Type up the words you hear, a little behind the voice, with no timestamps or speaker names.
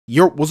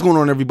Yo, what's going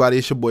on, everybody?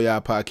 It's your boy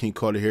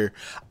iPodKingCarter here.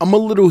 I'm a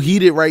little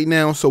heated right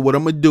now, so what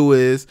I'm going to do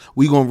is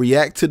we're going to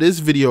react to this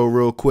video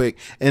real quick,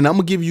 and I'm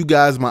going to give you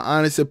guys my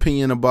honest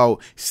opinion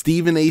about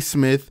Stephen A.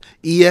 Smith,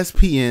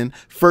 ESPN,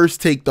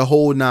 First Take, the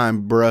whole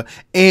nine, bruh,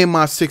 and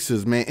my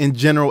Sixers, man, in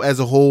general as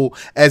a whole,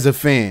 as a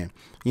fan.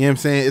 You know what I'm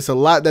saying? It's a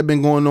lot that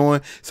been going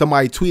on.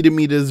 Somebody tweeted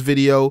me this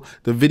video.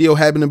 The video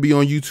happened to be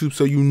on YouTube,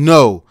 so you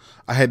know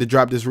I had to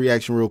drop this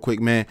reaction real quick,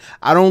 man.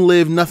 I don't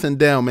live nothing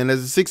down, man.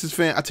 As a Sixers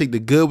fan, I take the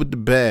good with the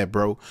bad,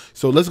 bro.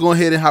 So let's go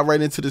ahead and hop right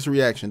into this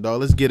reaction,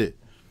 dog. Let's get it.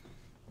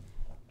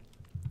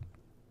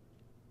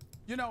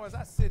 You know, as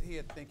I sit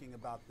here thinking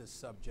about this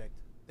subject,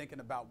 thinking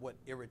about what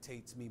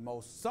irritates me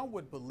most, some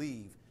would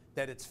believe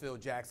that it's Phil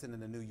Jackson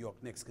and the New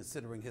York Knicks,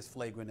 considering his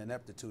flagrant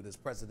ineptitude as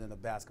president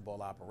of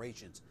basketball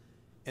operations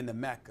in the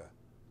Mecca.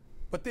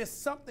 But there's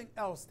something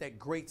else that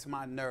grates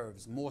my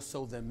nerves more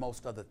so than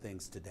most other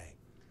things today.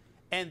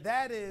 And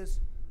that is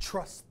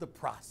trust the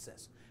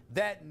process.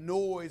 That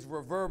noise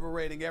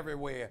reverberating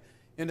everywhere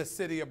in the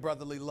city of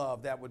brotherly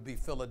love, that would be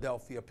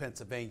Philadelphia,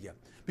 Pennsylvania.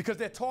 Because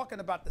they're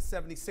talking about the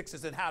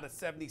 76ers and how the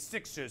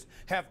 76ers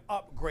have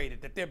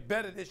upgraded, that they're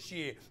better this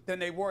year than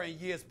they were in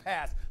years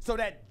past. So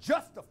that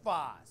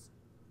justifies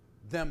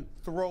them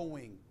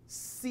throwing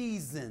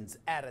seasons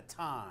at a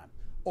time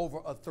over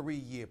a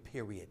 3-year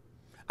period.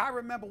 I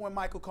remember when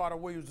Michael Carter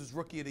Williams was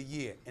Rookie of the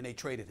Year and they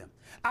traded him.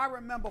 I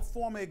remember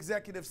former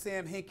executive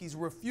Sam Hinkie's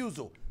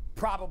refusal,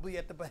 probably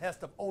at the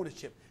behest of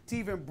ownership, to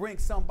even bring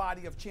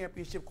somebody of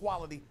championship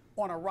quality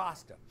on a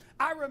roster.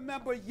 I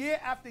remember year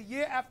after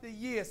year after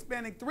year,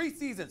 spanning 3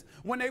 seasons,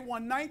 when they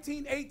won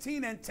 19,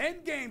 18, and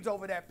 10 games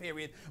over that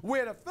period,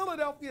 where the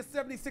Philadelphia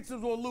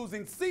 76ers were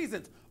losing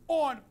seasons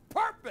on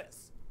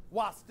purpose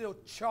while still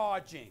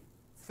charging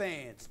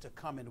fans to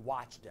come and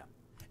watch them.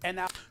 And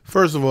now,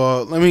 first of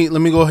all, let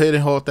me go ahead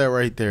and halt that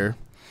right there.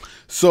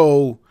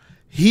 So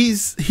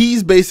he's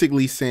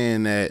basically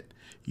saying that,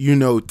 you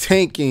know,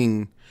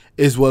 tanking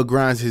is what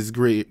grinds his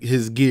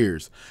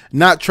gears,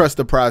 not trust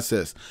the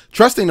process.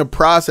 Trusting the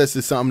process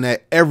is something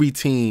that every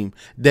team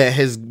that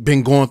has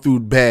been going through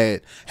bad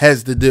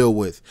has to deal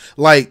with.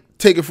 Like,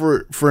 take it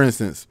for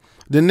instance,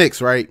 the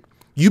Knicks, right?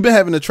 You've been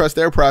having to trust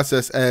their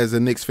process as a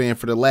Knicks fan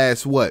for the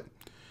last, what,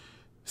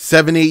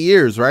 7, 8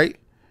 years, right?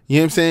 You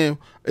know what I'm saying?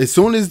 As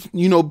soon as,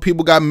 you know,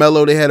 people got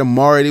mellow, they had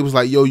Amari, it was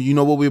like, yo, you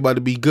know what, we're about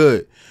to be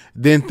good.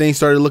 Then things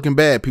started looking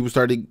bad. People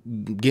started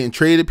getting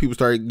traded. People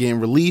started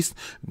getting released,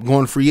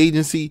 going free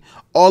agency,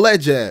 all that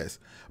jazz.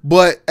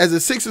 But as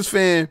a Sixers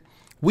fan,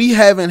 we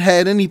haven't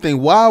had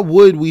anything. Why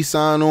would we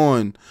sign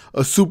on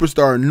a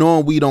superstar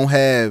knowing we don't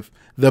have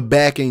the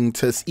backing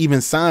to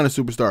even sign a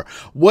superstar?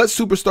 What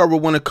superstar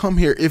would want to come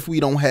here if we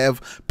don't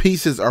have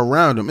pieces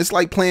around him? It's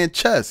like playing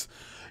chess.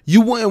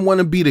 You wouldn't want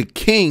to be the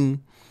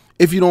king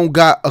if you don't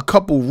got a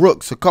couple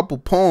rooks, a couple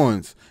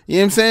pawns. You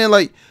know what I'm saying?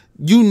 Like,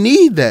 you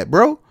need that,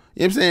 bro. You know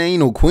what I'm saying? Ain't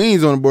no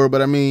queens on the board,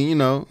 but I mean, you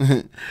know,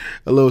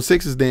 a little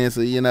Sixers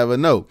dancer, you never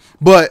know.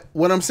 But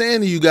what I'm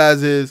saying to you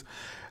guys is,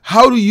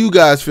 how do you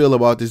guys feel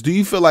about this? Do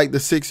you feel like the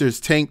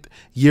Sixers tanked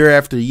year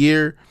after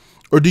year?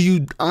 Or do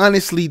you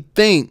honestly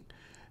think,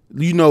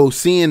 you know,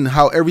 seeing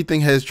how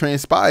everything has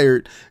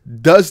transpired,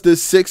 does the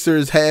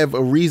Sixers have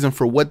a reason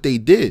for what they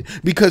did?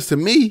 Because to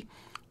me,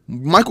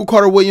 Michael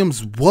Carter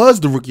Williams was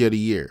the Rookie of the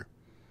Year.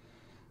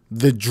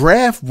 The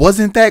draft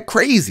wasn't that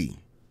crazy.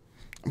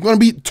 I'm going to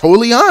be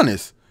totally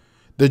honest.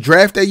 The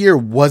draft that year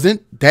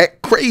wasn't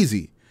that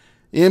crazy.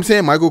 You know what I'm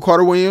saying? Michael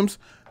Carter Williams,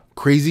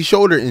 crazy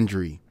shoulder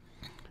injury.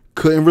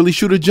 Couldn't really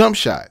shoot a jump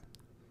shot.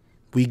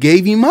 We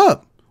gave him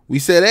up. We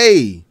said,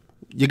 hey,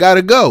 you got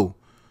to go.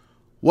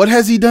 What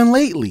has he done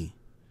lately?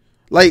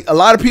 Like, a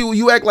lot of people,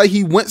 you act like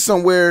he went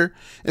somewhere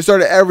and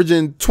started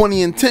averaging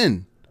 20 and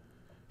 10.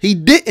 He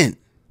didn't.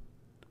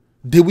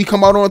 Did we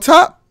come out on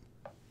top?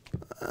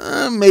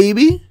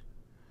 Maybe.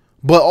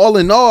 But all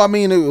in all, I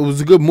mean, it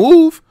was a good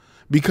move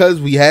because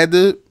we had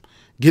to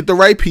get the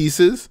right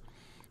pieces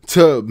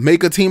to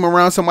make a team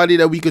around somebody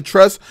that we could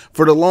trust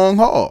for the long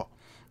haul.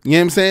 You know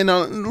what I'm saying?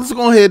 Now, let's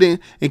go ahead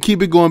and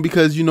keep it going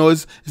because, you know,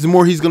 it's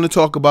more he's going to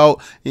talk about.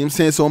 You know what I'm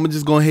saying? So I'm going to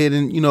just go ahead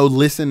and, you know,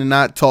 listen and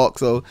not talk.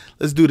 So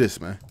let's do this,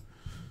 man.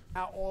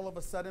 now all of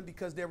a sudden,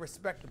 because they're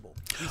respectable.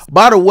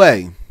 By the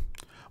way,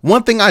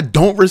 one thing I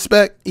don't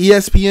respect,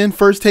 ESPN,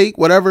 First Take,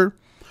 whatever,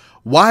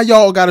 why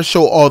y'all got to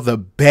show all the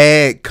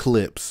bad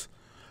clips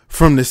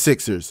from the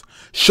Sixers?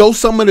 Show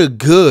some of the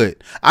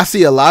good. I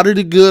see a lot of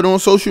the good on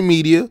social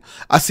media.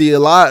 I see a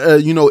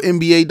lot, you know,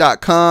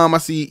 NBA.com. I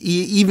see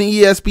even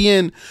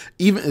ESPN,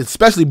 even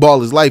especially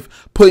Ball is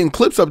Life, putting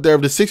clips up there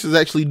of the Sixers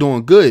actually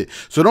doing good.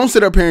 So don't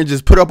sit up here and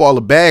just put up all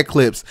the bad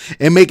clips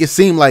and make it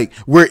seem like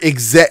we're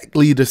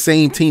exactly the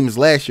same team as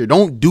last year.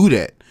 Don't do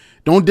that.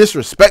 Don't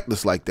disrespect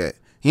us like that.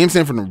 You know what I'm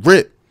saying? From the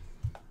rip.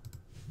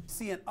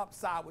 See an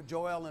upside with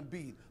Joel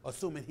Embiid,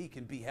 assuming he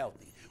can be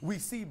healthy. We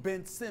see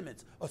Ben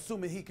Simmons,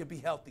 assuming he can be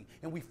healthy,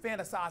 and we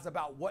fantasize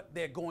about what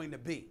they're going to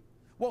be.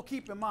 Well,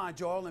 keep in mind,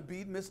 Joel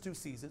Embiid missed 2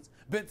 seasons.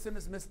 Ben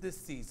Simmons missed this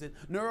season.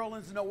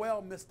 Nerlens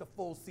Noel missed a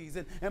full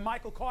season. And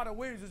Michael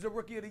Carter-Williams was the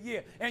Rookie of the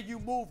Year, and you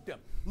moved him.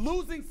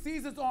 Losing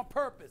seasons on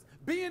purpose,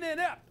 being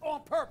inept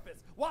on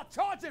purpose, while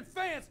charging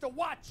fans to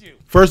watch you.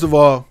 First of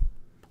all,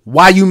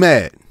 why you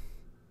mad?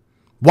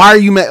 Why are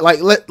you mad?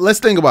 Like, let's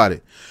think about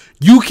it.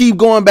 You keep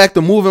going back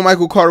to moving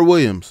Michael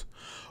Carter-Williams.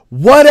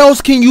 What else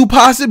can you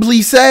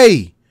possibly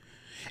say?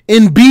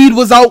 Embiid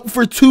was out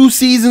for 2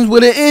 seasons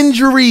with an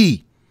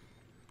injury.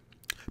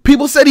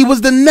 People said he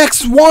was the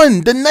next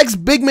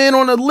big man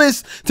on the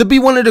list to be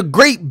one of the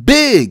great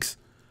bigs.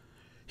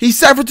 He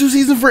sat for 2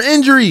 seasons for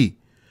injury.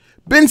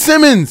 Ben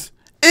Simmons,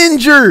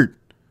 injured.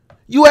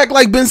 You act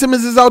like Ben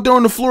Simmons is out there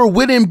on the floor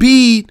with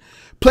Embiid,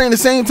 playing the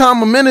same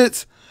time of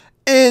minutes,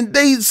 and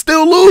they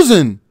still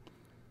losing.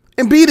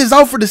 Embiid is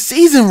out for the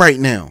season right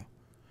now.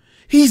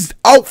 He's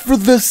out for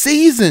the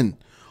season.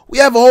 We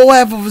have a whole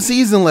half of a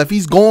season left.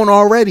 He's gone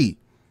already.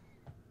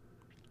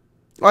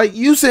 Like,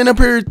 you sitting up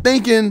here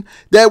thinking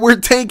that we're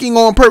tanking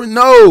on purpose.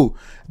 No,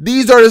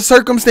 these are the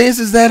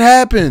circumstances that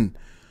happen.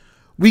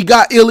 We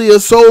got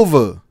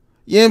Ilyasova.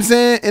 You know what I'm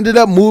saying? Ended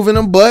up moving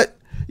him, but,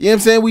 you know what I'm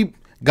saying? We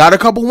got a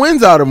couple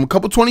wins out of him, a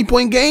couple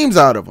 20-point games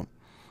out of him.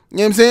 You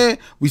know what I'm saying?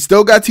 We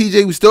still got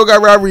TJ. We still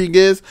got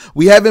Rodriguez.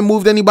 We haven't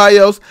moved anybody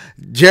else.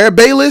 Jared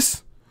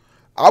Bayless,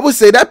 I would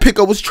say that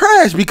pickup was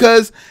trash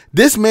because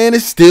this man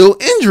is still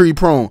injury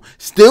prone,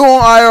 still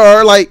on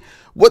IR. Like,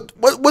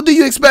 what do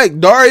you expect?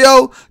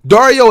 Dario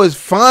is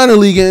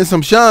finally getting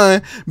some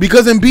shine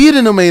because Embiid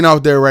and them ain't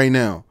out there right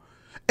now.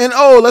 And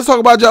let's talk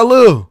about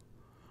Jalil.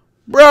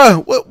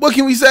 Bruh, what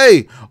can we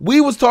say? We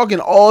was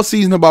talking all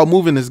season about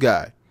moving this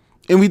guy.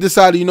 And we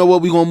decided, you know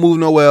what, we gonna move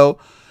Noel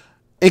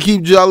and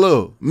keep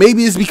Jalil.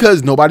 Maybe it's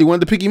because nobody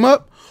wanted to pick him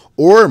up,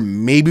 or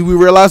maybe we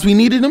realized we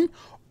needed him,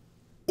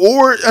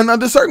 or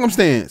another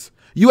circumstance.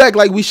 You act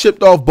like we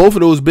shipped off both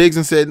of those bigs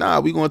and said, nah,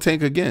 we gonna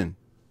tank again.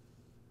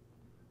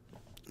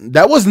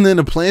 That wasn't in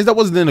the plans. That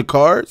wasn't in the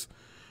cards.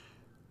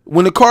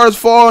 When the cards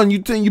fall and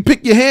you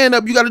pick your hand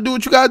up, you got to do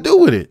what you got to do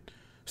with it.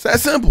 It's that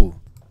simple.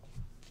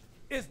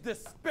 It's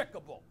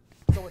despicable.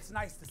 So it's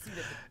nice to see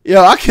that.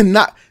 Yo, I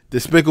cannot.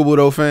 Despicable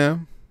though,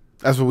 fam.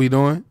 That's what we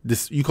doing.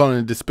 You calling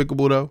it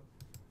despicable though?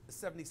 The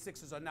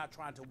 76ers are not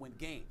trying to win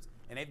games,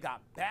 and they've got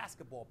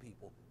basketball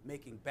people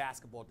making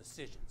basketball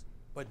decisions.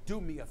 But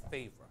do me a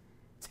favor.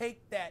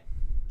 Take that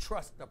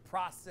trust the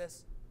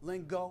process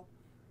lingo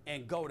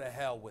and go to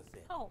hell with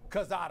it.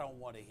 Because I don't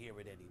want to hear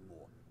it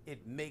anymore.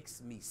 It makes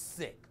me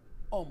sick,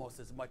 almost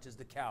as much as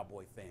the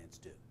Cowboy fans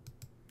do.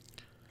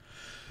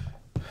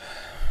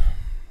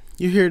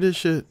 You hear this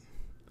shit?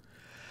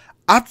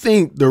 I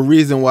think the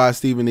reason why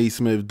Stephen A.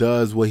 Smith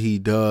does what he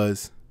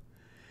does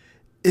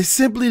is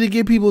simply to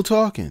get people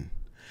talking.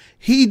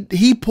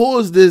 He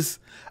pulls this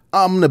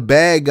I'm the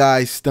bad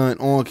guy stunt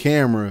on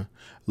camera,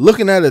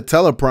 looking at a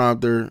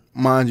teleprompter,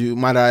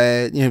 might I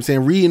add, you know what I'm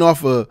saying, reading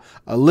off a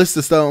list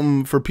of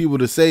something for people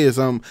to say or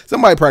something.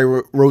 Somebody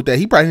probably wrote that.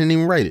 He probably didn't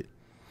even write it.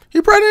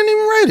 He probably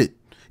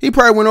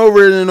went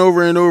over it and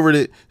over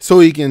it so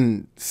he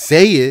can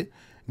say it,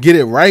 get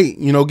it right,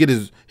 you know, get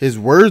his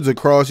words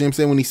across, you know what I'm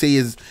saying, when he say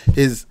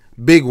his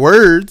big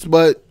words.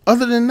 But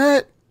other than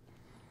that,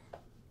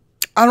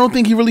 I don't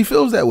think he really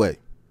feels that way.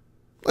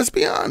 Let's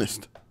be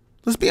honest.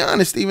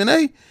 Stephen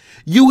A.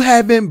 You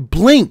haven't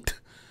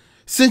blinked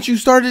since you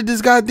started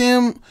this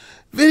goddamn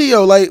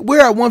video. Like, we're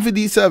at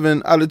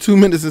 157 out of 2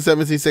 minutes and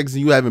 17 seconds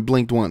and you haven't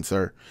blinked once,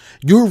 sir.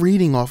 You're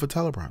reading off a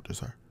teleprompter,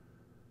 sir.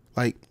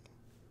 Like,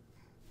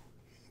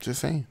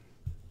 just saying.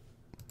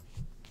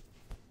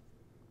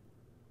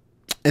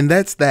 And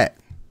that's that.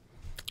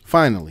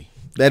 Finally,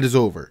 that is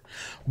over.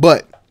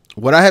 But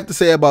what I have to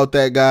say about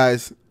that,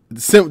 guys,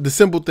 the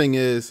simple thing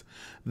is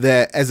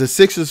that as a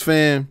Sixers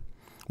fan,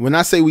 when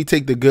I say we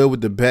take the good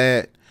with the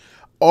bad,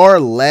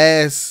 our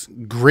last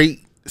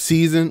great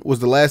season was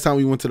the last time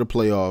we went to the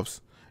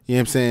playoffs. You know what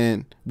I'm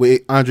saying?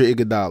 With Andre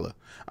Iguodala.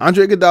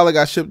 Andre Iguodala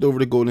got shipped over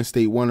to Golden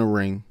State, won a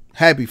ring.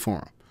 Happy for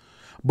him.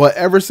 But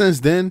ever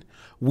since then,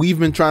 we've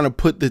been trying to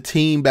put the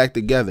team back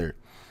together.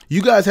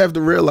 You guys have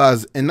to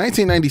realize, in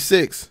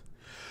 1996,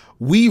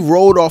 we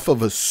rolled off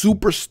of a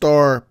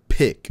superstar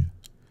pick.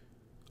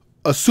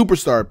 A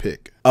superstar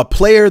pick. A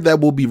player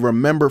that will be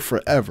remembered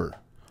forever.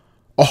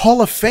 A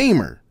Hall of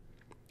Famer.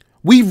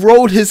 We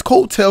rode his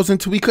coattails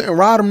until we couldn't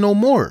ride him no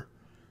more.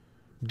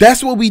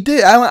 That's what we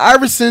did. Allen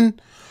Iverson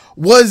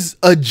was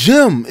a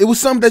gem. It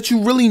was something that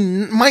you really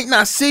might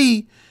not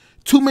see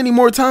too many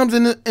more times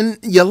in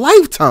your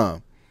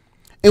lifetime.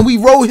 And we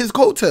rode his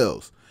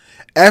coattails.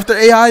 After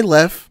AI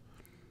left,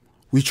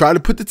 we tried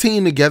to put the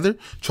team together,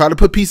 try to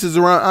put pieces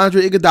around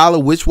Andre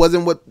Iguodala, which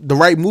wasn't the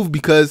right move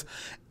because,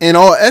 in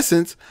all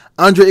essence,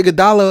 Andre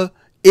Iguodala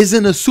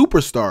isn't a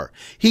superstar.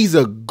 He's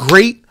a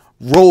great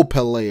role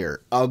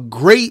player, a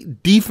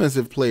great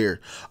defensive player,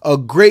 a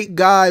great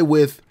guy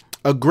with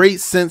a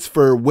great sense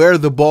for where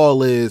the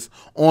ball is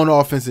on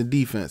offense and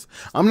defense.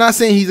 I'm not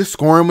saying he's a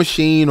scoring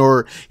machine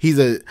or he's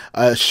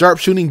a sharp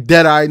shooting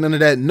deadeye, none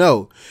of that.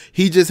 No,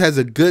 he just has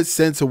a good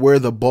sense of where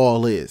the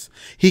ball is.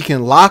 He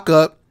can lock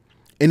up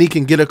and he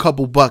can get a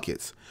couple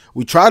buckets.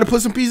 We tried to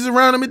put some pieces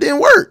around him. It didn't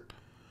work.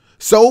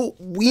 So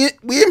we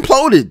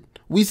imploded.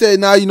 We said,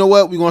 nah, you know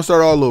what? We're going to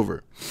start all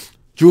over.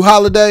 Jrue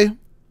Holiday,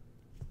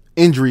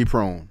 injury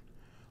prone.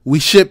 We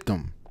shipped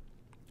him.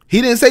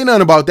 He didn't say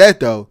nothing about that,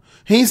 though.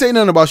 He didn't say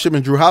nothing about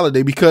shipping Jrue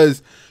Holiday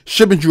because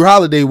shipping Jrue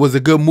Holiday was a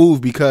good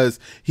move because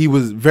he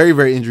was very,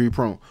 very injury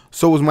prone.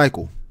 So was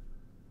Michael.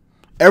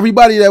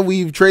 Everybody that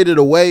we've traded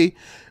away,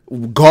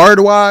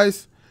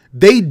 guard-wise,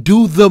 they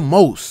do the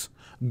most.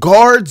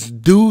 Guards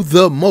do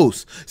the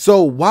most.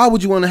 So why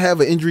would you want to have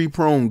an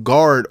injury-prone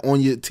guard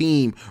on your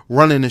team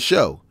running the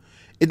show?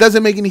 It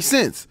doesn't make any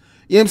sense.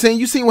 You know what I'm saying?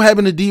 You seen what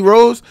happened to D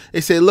Rose?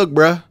 They said, look,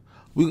 bruh,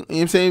 you know what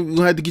I'm saying? We're going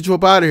to have to get you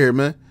up out of here,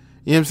 man.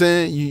 You know what I'm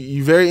saying?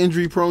 You very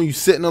injury prone. You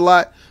sitting a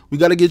lot. We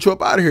got to get you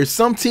up out of here.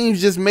 Some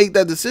teams just make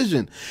that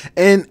decision.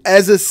 And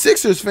as a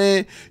Sixers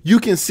fan, you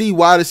can see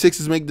why the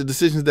Sixers make the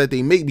decisions that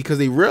they make because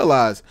they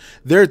realize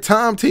their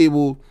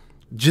timetable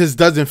just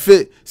doesn't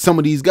fit some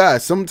of these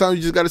guys. Sometimes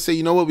you just got to say,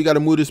 you know what? We got to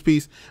move this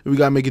piece and we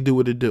got to make it do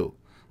what it do.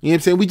 You know what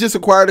I'm saying? We just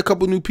acquired a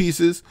couple new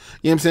pieces,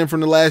 you know what I'm saying,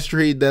 from the last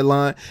trade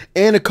deadline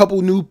and a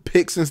couple new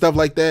picks and stuff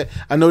like that.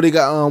 I know they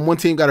got one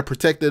team got a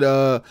protected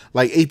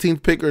like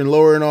 18th picker and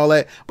lower and all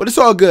that, but it's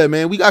all good,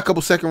 man. We got a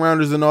couple second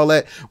rounders and all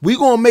that. We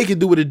going to make it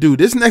do what it do.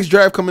 This next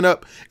draft coming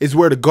up is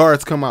where the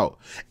guards come out.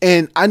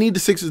 And I need the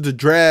Sixers to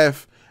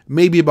draft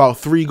maybe about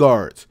 3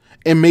 guards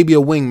and maybe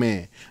a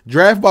wingman.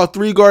 Draft about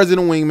 3 guards and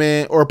a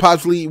wingman or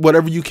possibly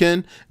whatever you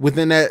can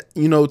within that,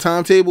 you know,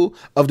 timetable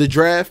of the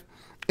draft.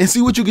 And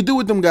see what you can do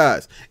with them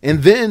guys.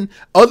 And then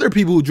other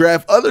people who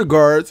draft other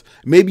guards,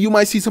 maybe you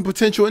might see some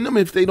potential in them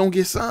if they don't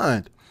get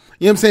signed.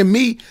 You know what I'm saying?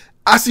 Me,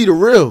 I see the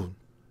real.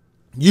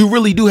 You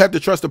really do have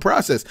to trust the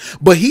process.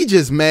 But he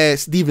just mad,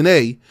 Stephen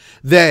A.,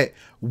 that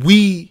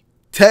we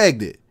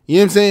tagged it. You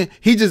know what I'm saying?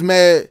 He just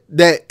mad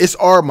that it's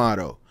our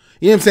motto.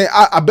 You know what I'm saying?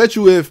 I bet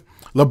you if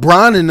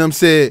LeBron and them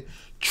said,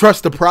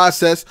 trust the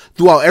process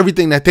throughout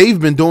everything that they've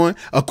been doing,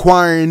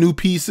 acquiring new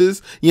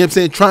pieces, you know what I'm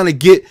saying, trying to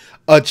get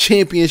a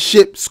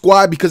championship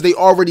squad because they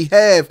already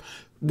have,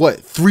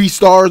 3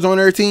 stars on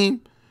their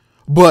team?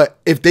 But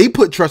if they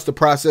put trust the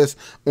process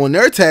on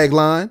their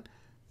tagline,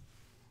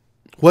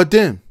 what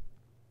then?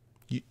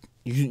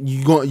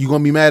 You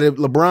gonna be mad at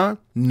LeBron?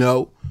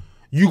 No.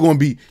 You gonna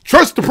be,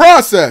 trust the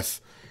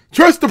process.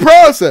 Trust the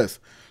process.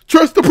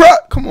 Trust the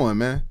Come on,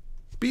 man.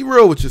 Be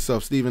real with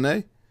yourself, Stephen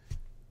A.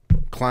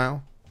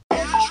 Clown.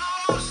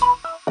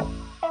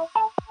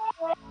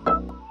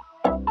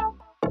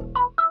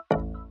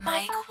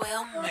 Mike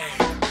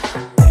Wilmer.